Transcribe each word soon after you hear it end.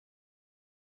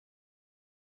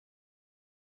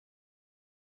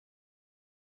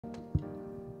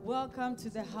Welcome to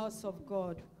the house of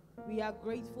God. We are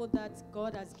grateful that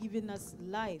God has given us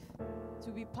life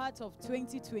to be part of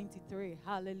 2023.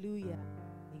 Hallelujah.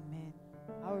 Amen.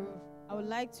 I would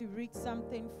like to read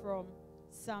something from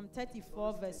Psalm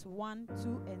 34, verse 1,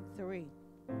 2, and 3.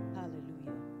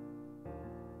 Hallelujah.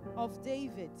 Of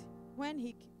David,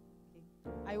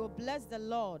 I will bless the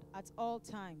Lord at all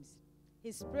times.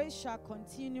 His praise shall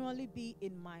continually be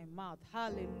in my mouth.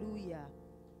 Hallelujah.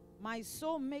 My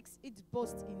soul makes its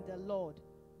boast in the Lord.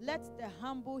 Let the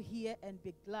humble hear and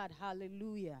be glad.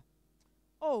 Hallelujah.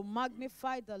 Oh,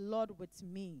 magnify the Lord with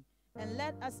me, and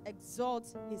let us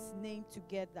exalt his name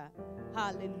together.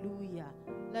 Hallelujah.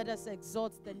 Let us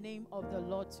exalt the name of the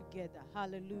Lord together.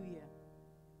 Hallelujah.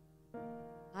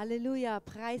 Halleluja,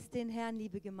 preist den Herrn,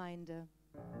 liebe Gemeinde.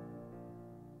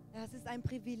 Ja, es ist ein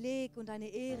Privileg und eine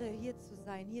Ehre, hier zu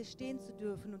sein, hier stehen zu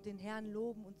dürfen und den Herrn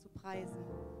loben und zu preisen.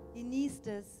 Genießt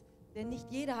es, denn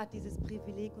nicht jeder hat dieses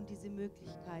Privileg und diese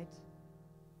Möglichkeit.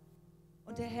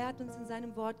 Und der Herr hat uns in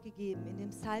seinem Wort gegeben, in dem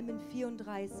Psalmen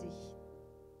 34.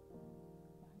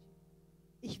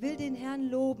 Ich will den Herrn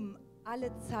loben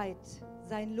alle Zeit.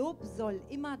 Sein Lob soll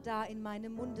immer da in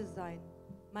meinem Munde sein.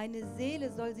 Meine Seele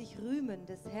soll sich rühmen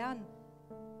des Herrn,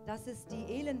 dass es die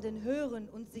Elenden hören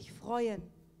und sich freuen.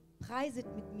 Preiset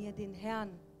mit mir den Herrn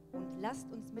und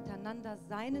lasst uns miteinander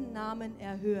seinen Namen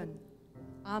erhöhen.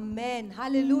 Amen.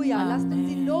 Halleluja. Amen. Lasst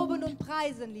uns ihn loben und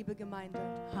preisen, liebe Gemeinde.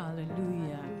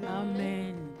 Hallelujah.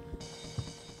 Amen.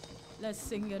 Let's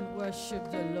sing and worship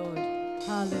the Lord.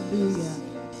 Hallelujah.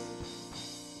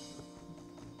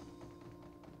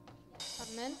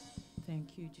 Amen.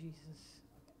 Thank you, Jesus.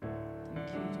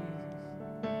 Thank you, Jesus.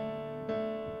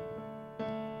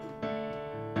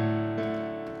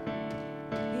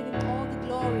 Give him all the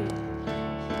glory.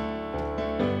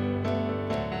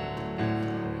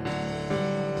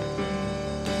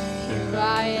 Here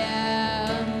I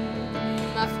am,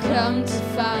 I've come to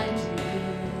find you.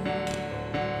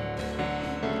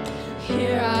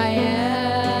 Here I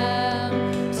am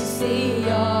to see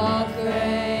your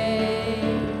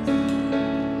grace,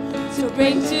 to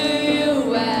bring to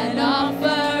you an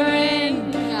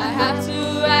offering. I have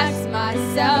to ask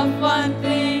myself one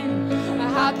thing: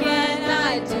 how can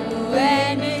I do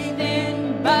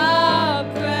anything but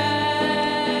praise?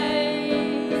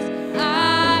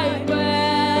 I praise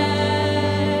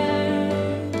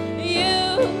you.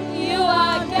 You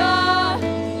are God,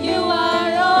 you are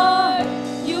Lord,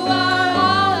 you are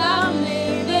all I'm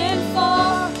living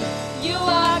for. You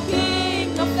are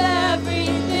King of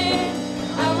everything.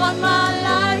 I want my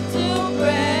life to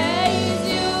praise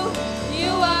you.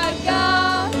 You are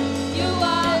God, you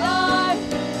are Lord,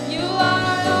 you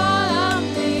are all I'm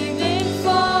living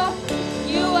for.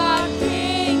 You are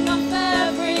King of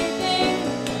everything.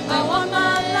 I want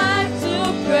my life to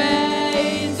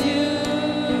praise you.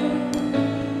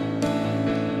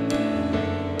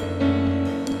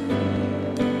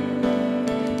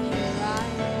 Here I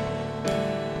am,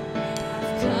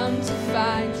 I've come to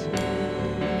find you.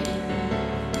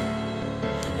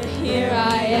 Here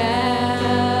I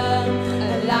am,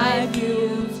 alive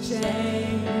you've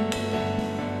changed.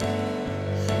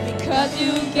 Because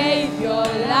you gave your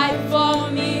life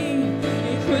for me,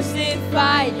 you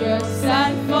crucified your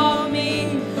son for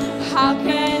me. How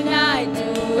can I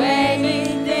do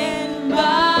anything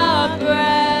but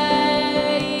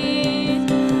praise?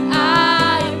 I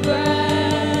praise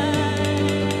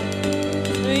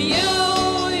you.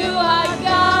 You are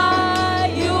God,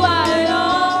 you are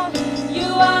Lord, you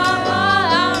are all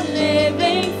I'm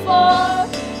living for.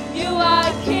 You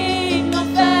are King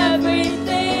of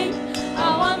everything.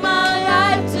 I want my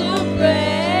life to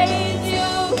praise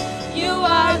you. You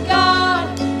are God,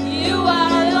 you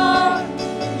are Lord,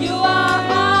 you are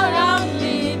all I'm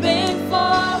living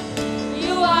for.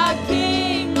 You are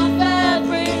King of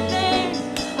everything.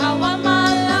 I want my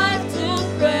life to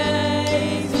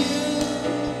praise you.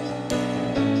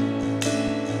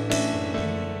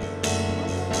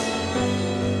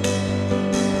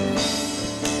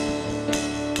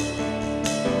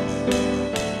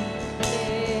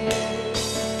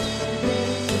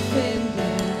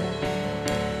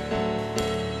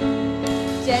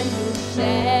 Denn du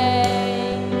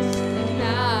schenkst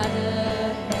Gnade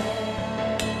her.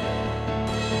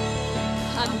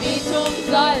 Anbetung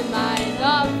soll mein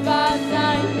Opfer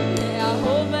sein,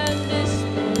 erhoben bist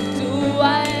nur du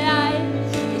allein.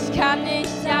 Ich kann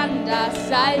nicht anders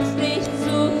als dich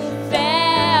zu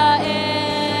verehren.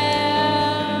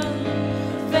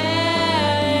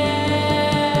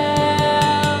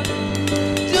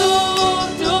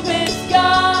 Du bist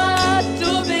Gott,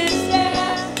 du bist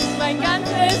Herr, mein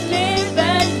ganzes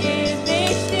Leben gebe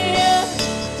ich dir.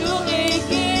 Du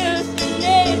regierst in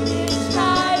den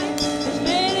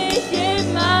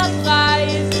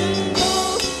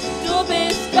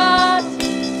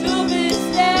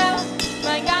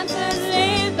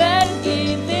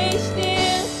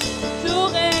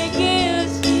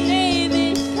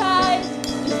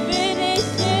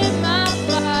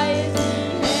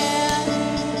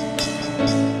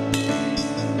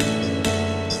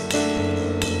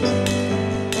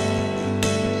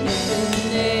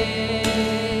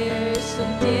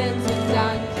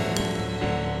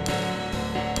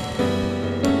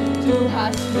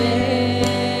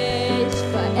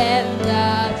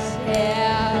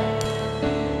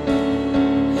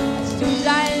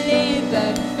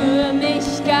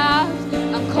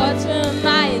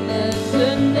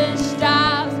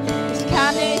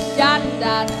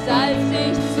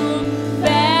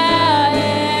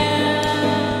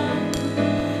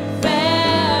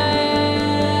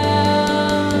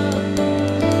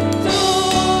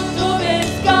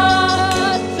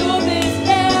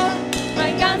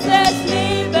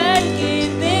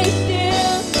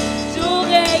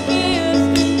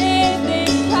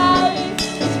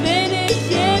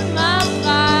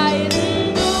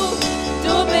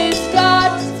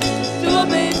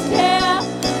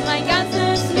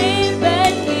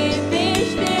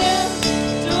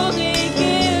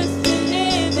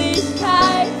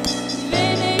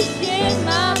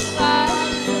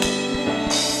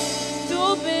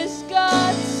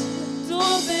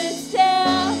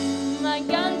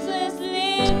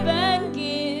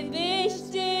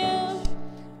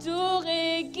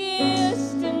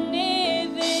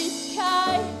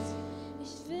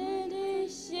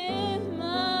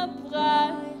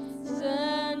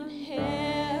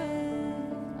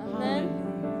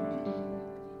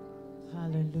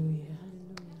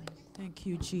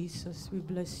Jesus. We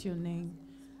bless your name.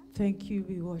 Thank you.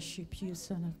 We worship you,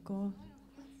 Son of God.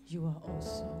 You are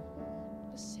awesome.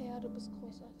 Bisher, du bist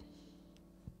großartig.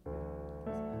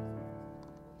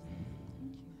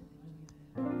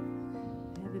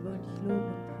 Herr, wir wollen dich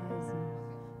loben und preisen.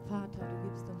 Vater, du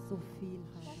gibst uns so viel,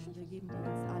 Herr. Wir geben dir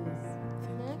jetzt alles.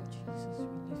 Thank you, Jesus.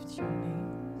 We lift your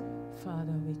name.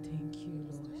 Father, we thank you,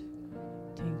 Lord.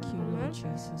 Thank you, Lord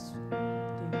Jesus.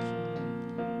 Thank you, Lord.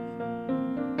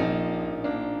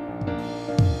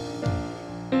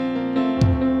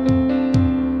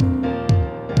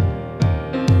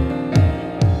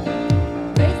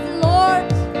 Praise the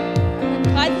Lord.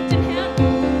 Preiset den Herrn.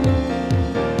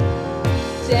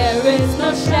 There is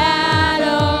no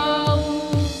shadow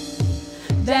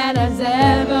that has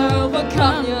ever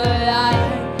overcome your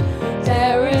life.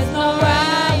 There is no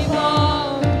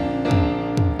rival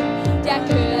that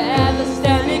could ever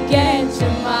stand against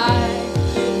your mind.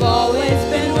 You've always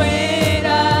been with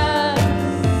us.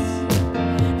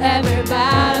 Every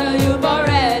battle you've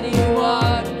already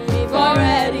won. You've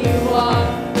already won.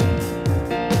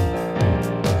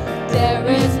 There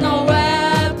is no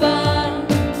weapon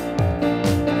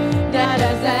that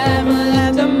has ever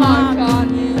left a mark on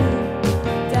you.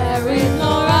 There is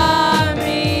no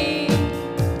army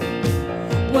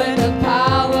with the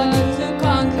power to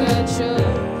conquer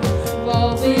truth. You've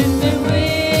always been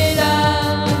with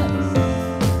us.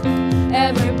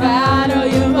 Every battle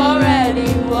you've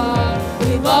already won.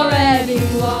 We've already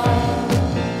won.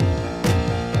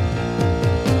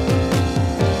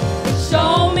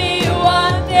 Show me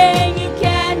one thing you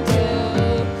can do.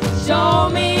 Show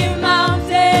me a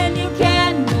mountain you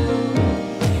can move.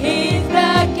 He's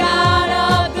the God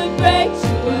of the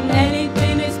breakthrough, and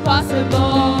anything is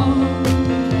possible.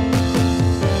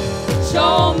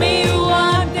 Show me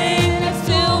one thing that's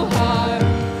too hard.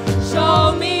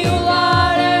 Show me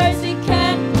waters he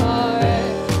can part.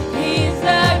 He's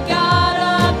the God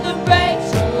of the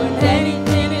breakthrough, and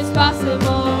anything is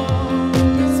possible.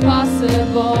 It's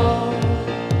possible.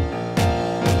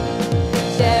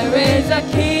 There is a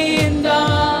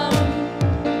kingdom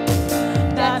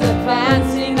that's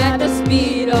advancing at the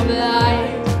speed of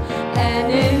light,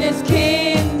 and in this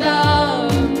kingdom,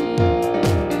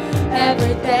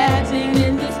 every dead thing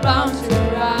in this bound to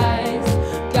rise.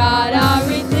 God, our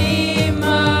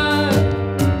Redeemer,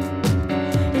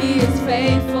 He is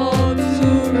faithful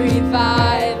to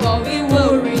revive, oh, He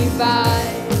will revive.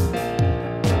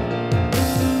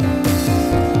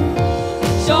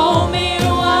 Show me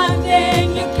one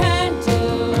thing you can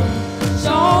do.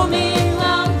 Show me a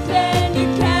mountain you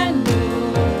can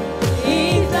move.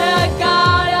 He's the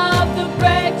God of the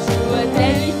breakthrough, and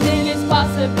anything is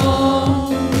possible.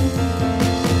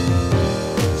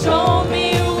 Show me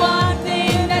one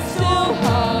thing that's too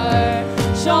hard.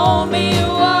 Show me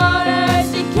waters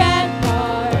he can't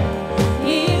part.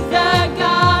 He's the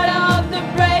God of the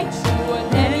breakthrough,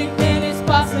 and anything is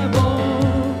possible.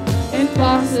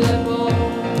 Impossible.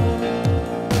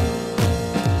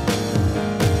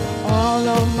 All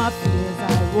of my fears I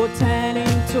will turn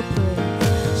into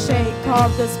praise. Shake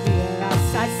off the spear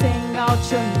as I sing out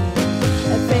your name.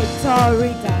 A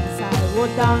victory dance I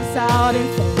will dance out in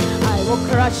faith. I will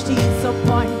crush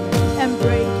disappointment and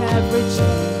break every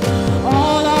chain.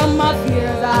 All of my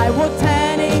fears I will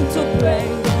turn into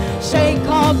praise. Shake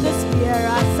off the spear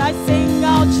as I sing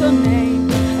out your name.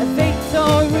 A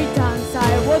victory dance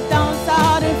I will dance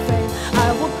out in faith.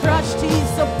 I will crush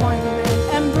disappointment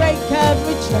and break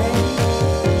every chain.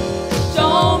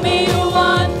 Show me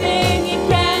one thing you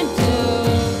can do.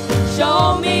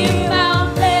 Show me a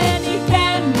mountain you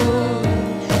can move.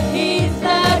 He's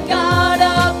the God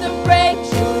of the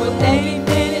breakthrough, and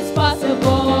anything is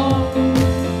possible.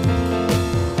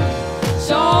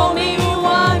 Show me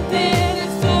one thing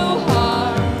that's too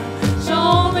hard.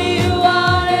 Show me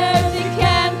waters you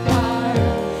can part.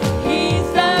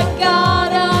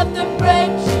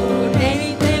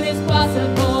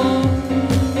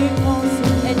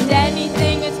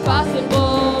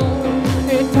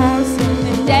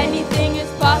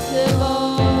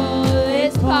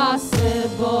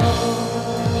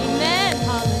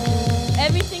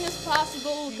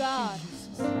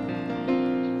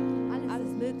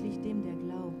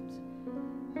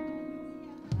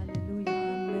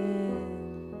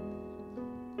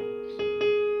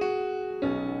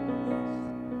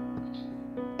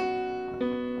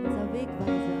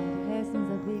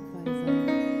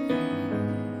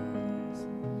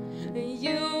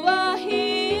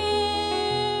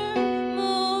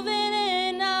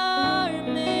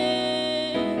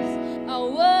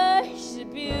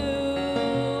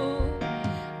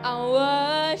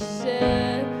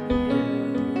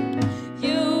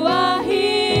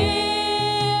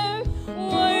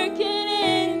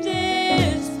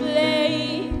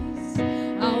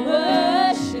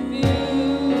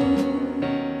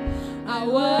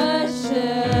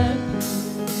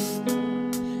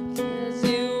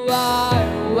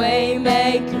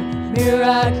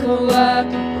 miracle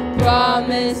worker,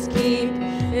 promise keep,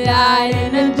 light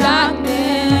in the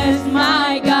darkness,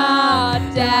 my God,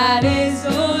 that is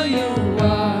who you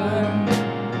are.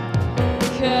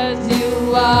 'Cause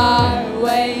you are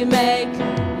waymaker,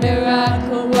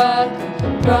 miracle worker,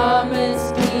 promise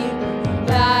keep,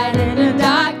 light in the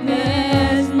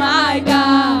darkness, my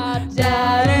God,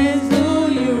 that is who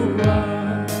you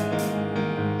are.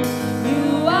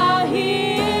 You are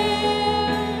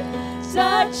here,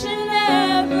 touching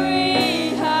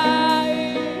every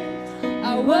heart.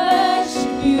 I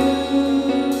worship you,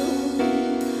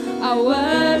 I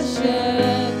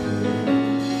worship you.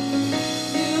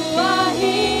 You are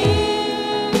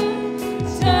here,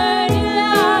 turning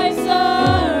lives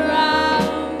around.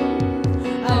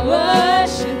 I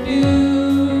worship you,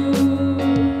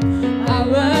 I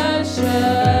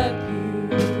worship you.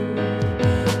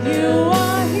 You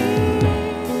are here,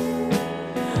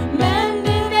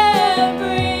 mending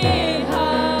every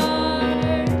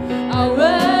heart. I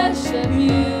worship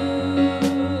you,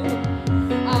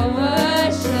 I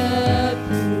worship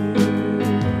you.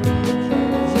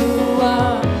 You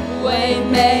are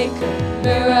waymaker,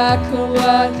 miracle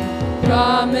worker,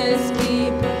 promise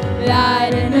keep,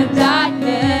 light in the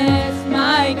darkness,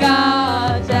 my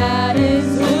God, that is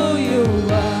who you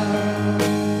are.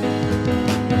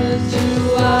 'Cause you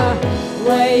are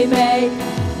waymaker,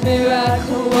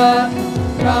 miracle worker,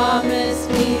 promise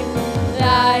keep,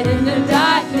 light in the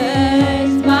darkness,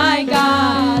 my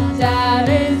God, that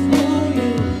is who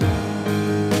you are.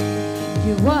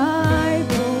 You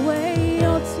wipe away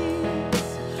your tears,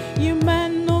 you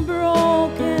mend no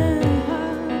broken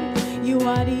heart. You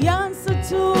are the answer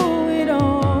to it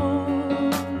all,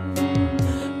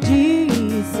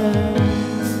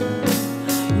 Jesus.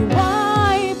 You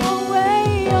wipe away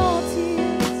your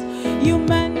tears, you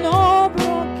mend no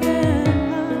broken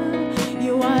heart.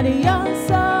 You are the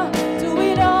answer to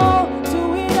it all,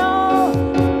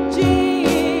 Jesus.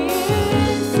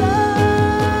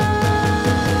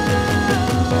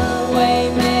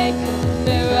 Waymaker,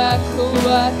 miracle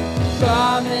worker,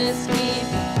 promise keep,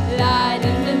 light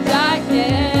in the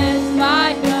darkness, my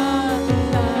God,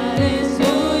 that is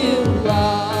who you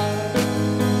are.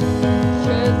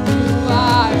 'Cause you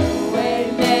are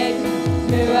waymaker,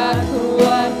 miracle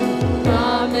worker,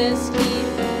 promise keep,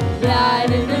 light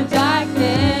in the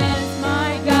darkness,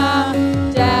 my God,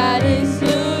 that is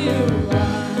who you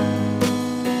are.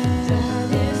 That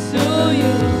is who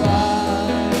you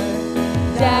are.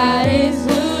 That is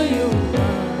who you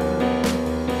are.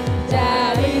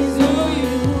 That is who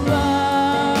you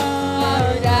are.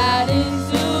 That is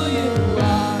who you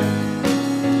are.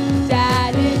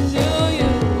 That is who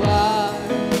you are.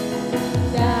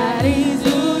 That is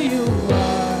who you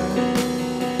are.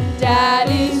 That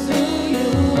is who you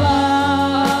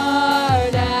are.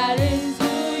 That is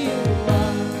who you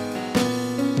are.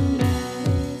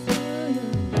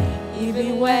 Even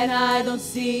when I don't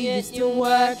see it, you're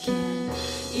working.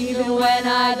 Even when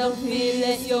I don't feel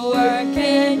it, you're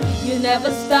working. You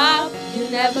never stop, you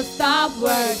never stop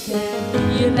working.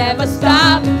 You never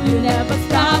stop, you never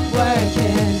stop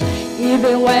working.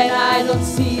 Even when I don't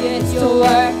see it, you're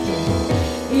working.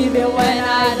 Even when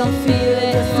I don't feel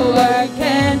it, you're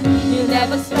working. You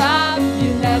never stop,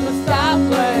 you never stop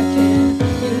working.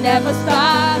 You never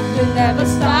stop, you never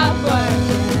stop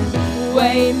working.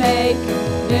 Waymaker,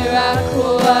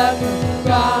 miracle worker,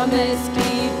 promise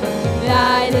keeper,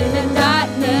 light in the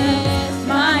darkness,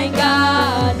 my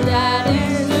God, that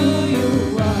is who you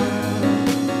are.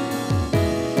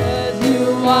 'Cause you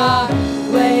are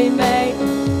waymaker,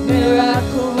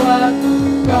 miracle worker,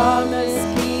 promise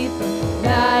keeper,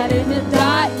 light in the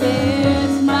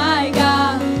darkness, my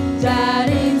God, that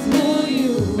is who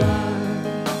you are.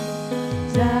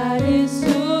 That is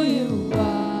who you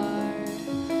are.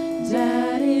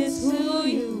 That is who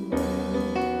you are.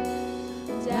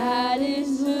 That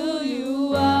is who you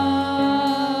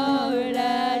are.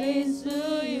 That is who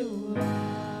you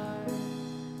are.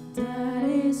 That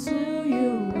is who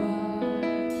you are.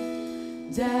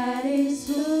 That is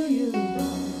who you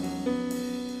are.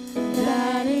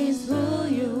 That is who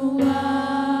you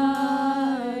are.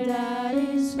 That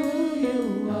is who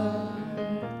you are.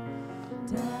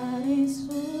 That is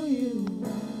who you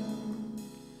are.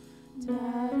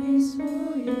 That is who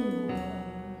you are.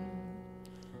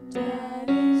 That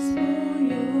is who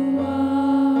you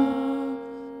are.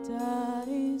 That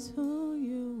is who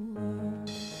you are.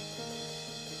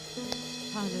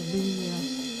 Hallelujah.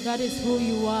 That is who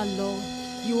you are, Lord.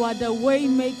 You are the way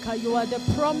maker. You are the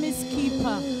promise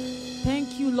keeper.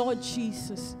 Thank you, Lord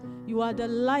Jesus. You are the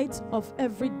light of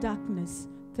every darkness.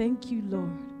 Thank you,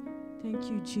 Lord. Thank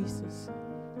you, Jesus.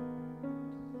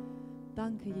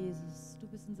 Danke, Jesus. Du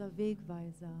bist unser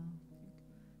Wegweiser.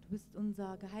 Du bist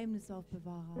unser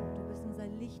Geheimnisaufbewahrer. Du bist unser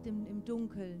Licht im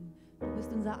Dunkeln. Du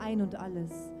bist unser Ein und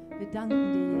Alles. Wir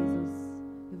danken dir, Jesus.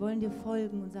 Wir wollen dir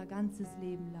folgen unser ganzes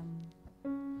Leben lang.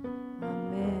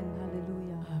 Amen.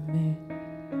 Halleluja. Amen.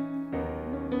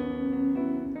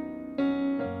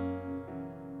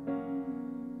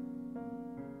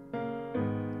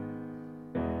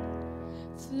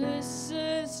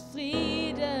 Flüsse des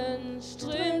Friedens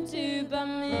strömt über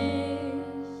mich.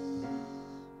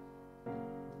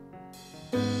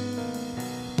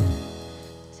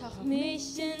 Taucht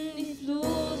mich in die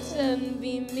Fluten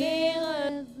wie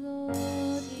Meere so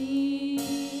tief.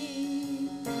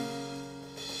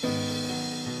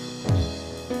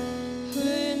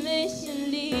 Hüll mich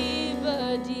in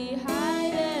Liebe, die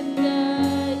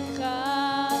heilende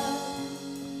Kraft.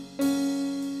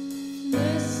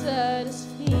 Flüsse des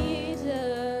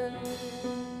Friedens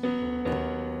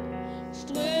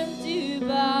strömt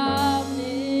über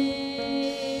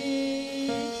mich.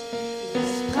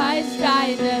 Ich preis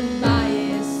deine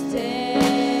Majestät.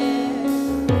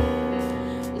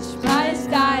 Ich preis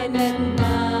deinen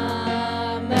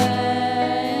Namen,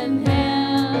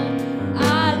 Herr.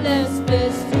 Alles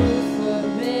bist du für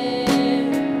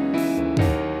mich.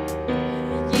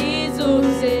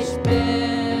 Jesus, ich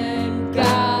bin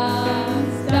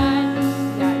ganz dein.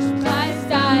 Ja, ich preis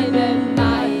deine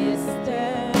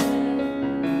Majestät.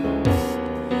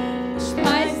 Ich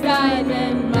preis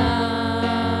deinen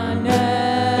Namen,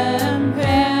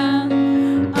 Herr.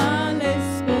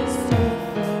 Alles bist du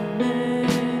für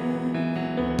mich.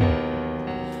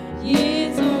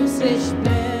 Jesus, ich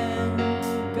bin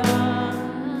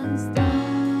ganz dein.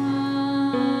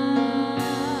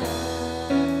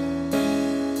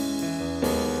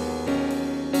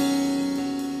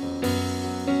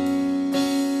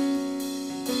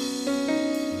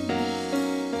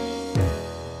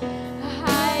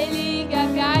 Heiliger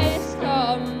Geist,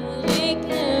 komm,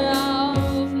 regne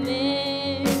auf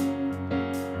mich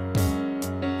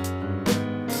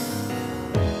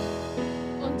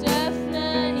und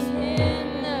öffne die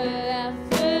Himmel,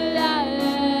 erfüll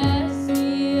alles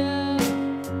hier.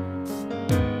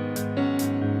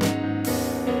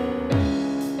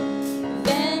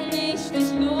 Wenn ich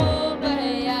dich lobe,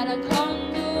 ja, dann komm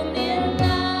du mir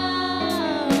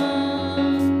nah.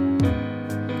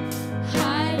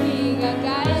 Heiliger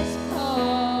Geist,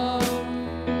 komm,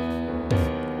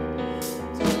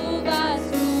 tu was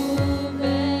du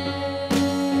willst.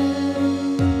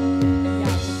 Ja,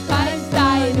 ich preis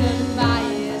deine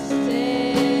Majestät.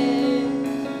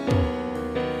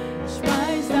 Ich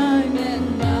preis deinen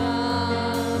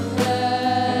Namen,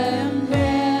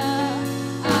 Herr.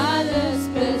 Alles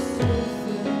bist du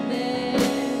für mich.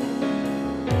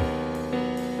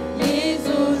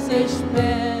 Jesus, ich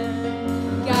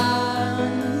bin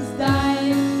ganz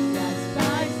dein. Ja, ich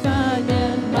preis deine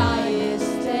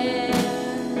Majestät.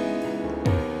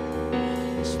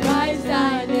 Ich preis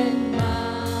deinen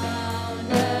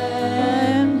Namen,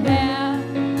 Herr.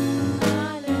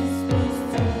 Alles bist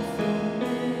du für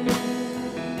mich.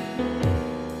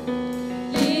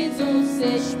 Jesus,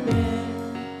 ich bin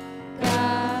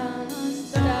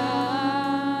ganz dein.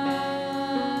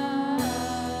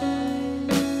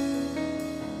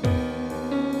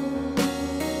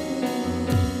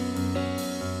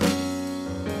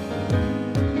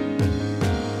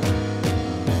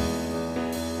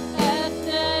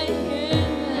 Öffne die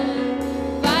Himmel,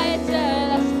 weite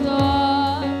das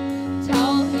Tor,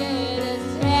 tauch jedes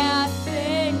Herz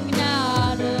in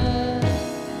Gnade.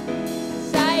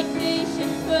 Zeig dich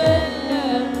in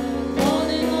Fülle,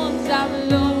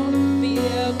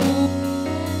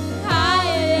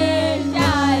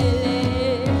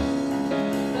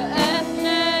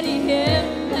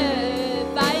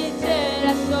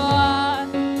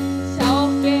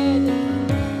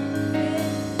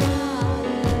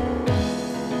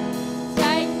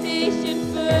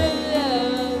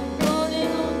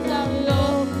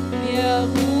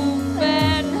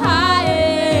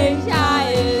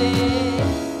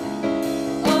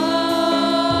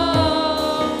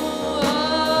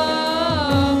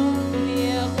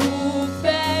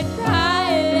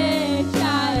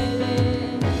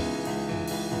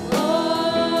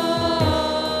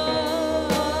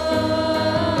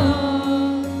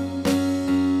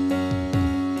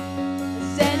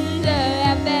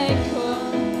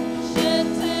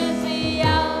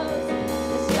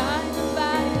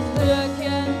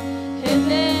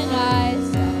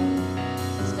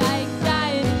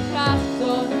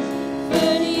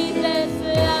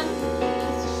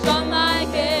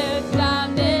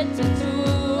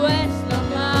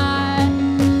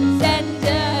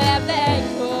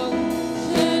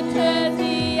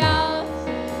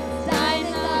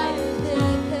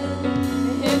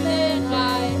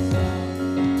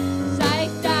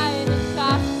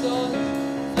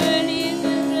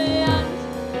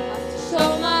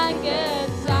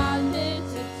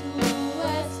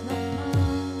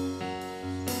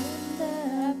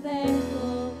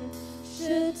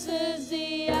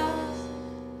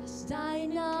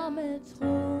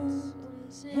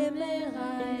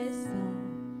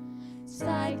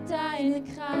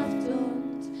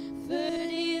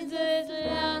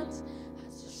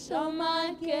 schon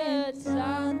mal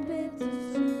getan, bitte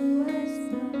tu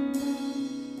es nochmal.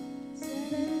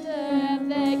 Sende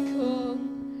Erweckung,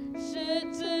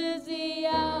 schütte sie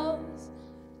aus.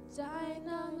 Dein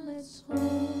Name ist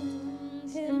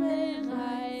rund, Himmel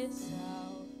reißt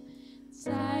auf.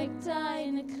 Zeig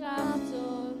deine Kraft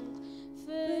und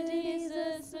für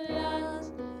dieses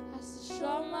Land hast du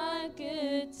schon mal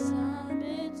getan,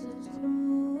 bitte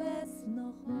tu es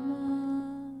nochmal.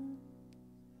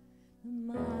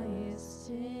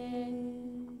 Majestät,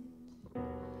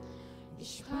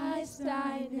 ich preis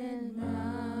deinen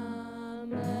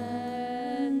Namen,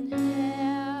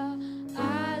 Herr,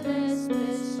 alles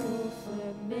bist du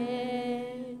für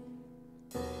mich.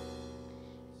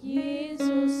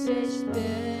 Jesus, ich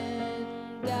bin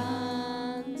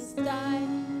ganz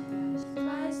dein, ich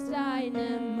preis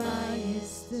deine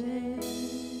Majestät.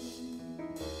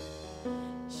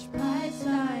 Ich preis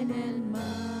deinen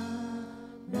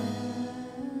Namen,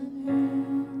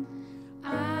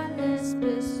 alles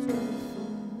bist du für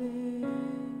mich.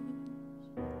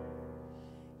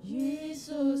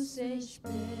 Jesus, ich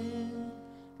bin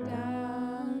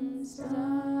ganz dein.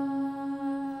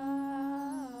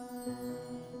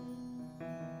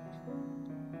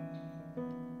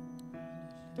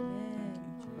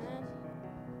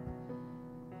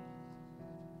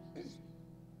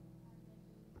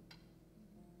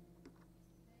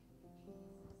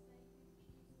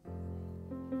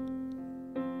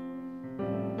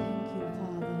 Thank you,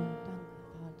 Father. Danke,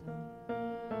 Vater.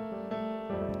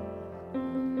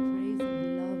 Praise and we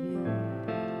love you.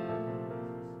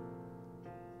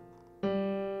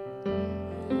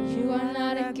 You are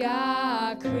not a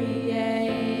God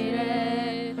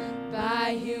created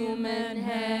by human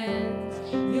hands.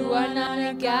 You are not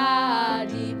a God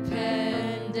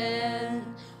dependent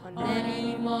on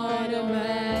any mortal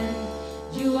man.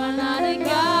 You are not a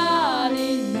God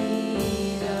in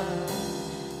need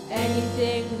of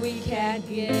anything we can't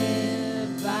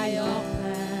give by your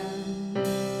plan.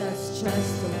 That's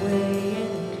just the way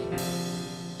it is.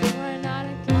 You are not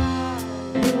a God.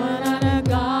 You are not a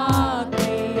God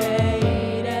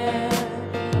created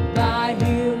by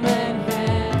human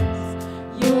hands.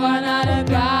 You are not a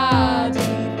God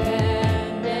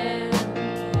dependent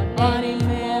on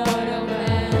any mortal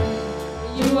man.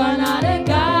 You are not a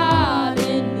God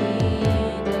in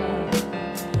need of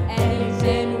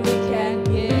anything we can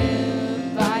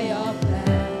give by your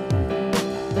plan.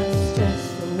 That's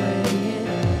just the way it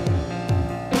is.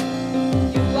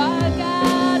 You are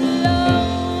God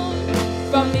alone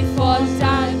from before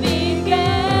time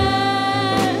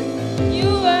began. You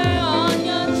were on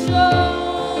your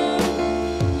throne.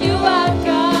 You are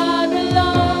God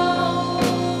alone.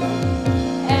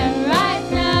 And right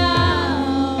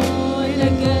now, in the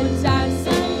good times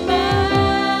and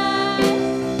bad,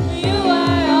 you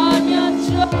are on your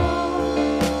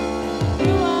throne.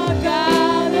 You are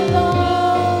God alone.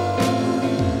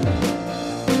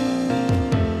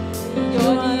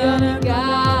 You're the only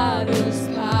God whose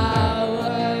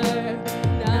power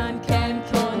none can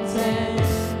contend.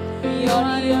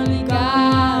 You're the only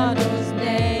God whose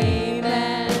name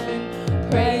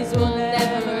and praise will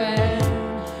never end.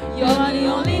 You're the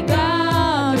only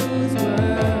God who's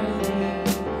worthy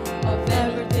of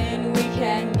everything we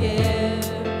can give.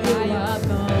 You are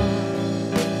God.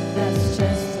 That's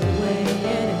just the way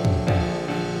it is.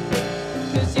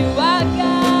 'Cause you are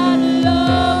God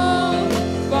alone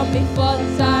from before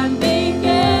time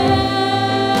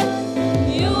began.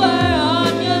 You are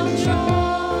on your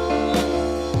throne.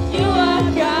 You are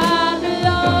God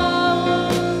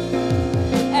alone.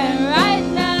 And right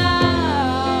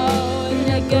now, in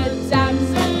the good times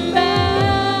and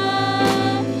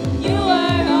bad, you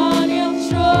are on your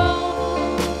throne.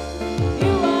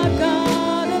 You are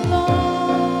God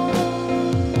alone.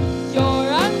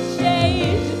 You're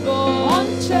unchangeable,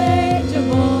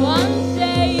 unchangeable,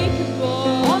 unshakable,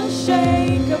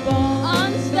 unshakable,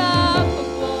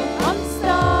 unstoppable,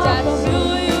 unstoppable. That's who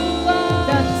you are.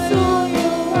 That's who you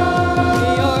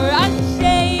are. You're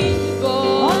unchangeable,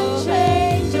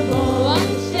 unchangeable,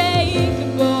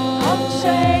 unshakable,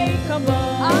 unshakable,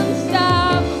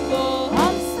 unstoppable,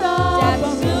 unstoppable.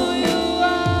 That's who you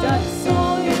are. That's who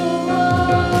you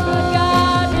are.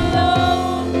 God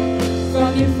alone from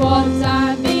before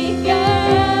time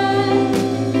began.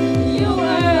 You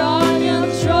were on your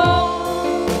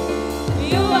throne.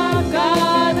 You are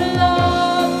God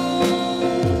alone.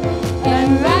 And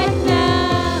right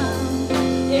now,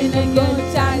 in the good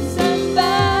times and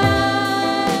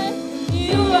bad,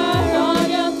 you are on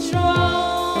your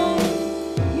throne.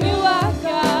 You are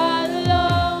God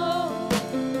alone.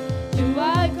 You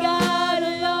are God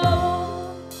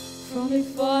alone from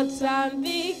before time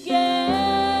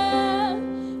began.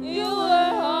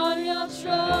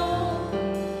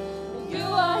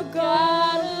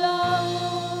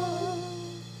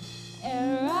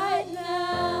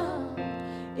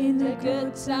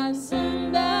 good times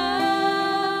and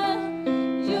bad,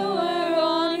 you are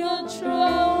on your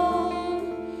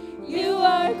throne. You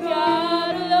are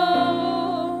God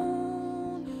alone.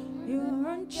 You are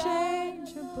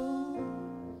unchangeable.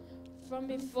 From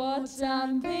before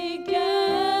time began,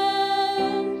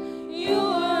 you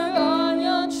are on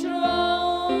your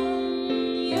throne.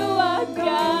 You are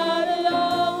God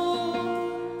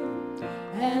alone.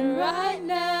 And right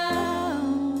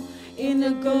now, in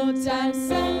the good times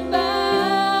and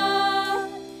bad,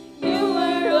 you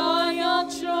are on your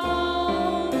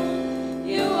throne.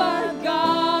 You are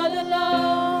God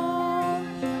alone.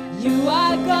 You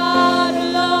are God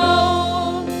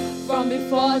alone. From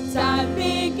before time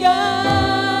began,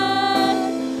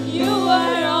 you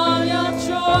are on your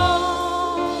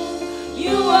throne.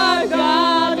 You are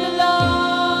God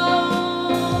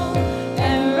alone.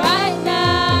 And right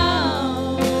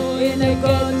now, in the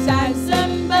good times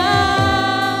and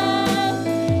bad,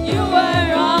 you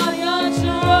are on your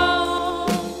throne.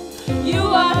 You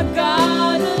are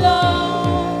God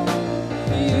alone.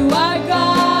 You are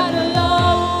God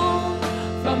alone.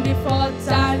 From before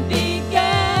time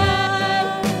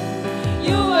began,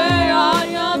 you were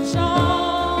on your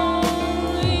throne.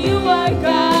 You are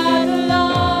God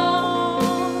alone.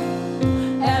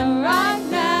 And right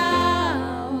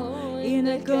now, in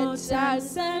the good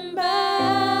times and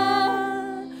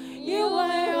bad, you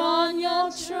were on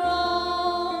your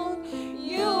throne.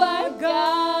 You are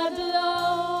God alone.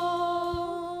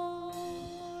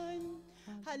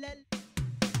 Hallelujah.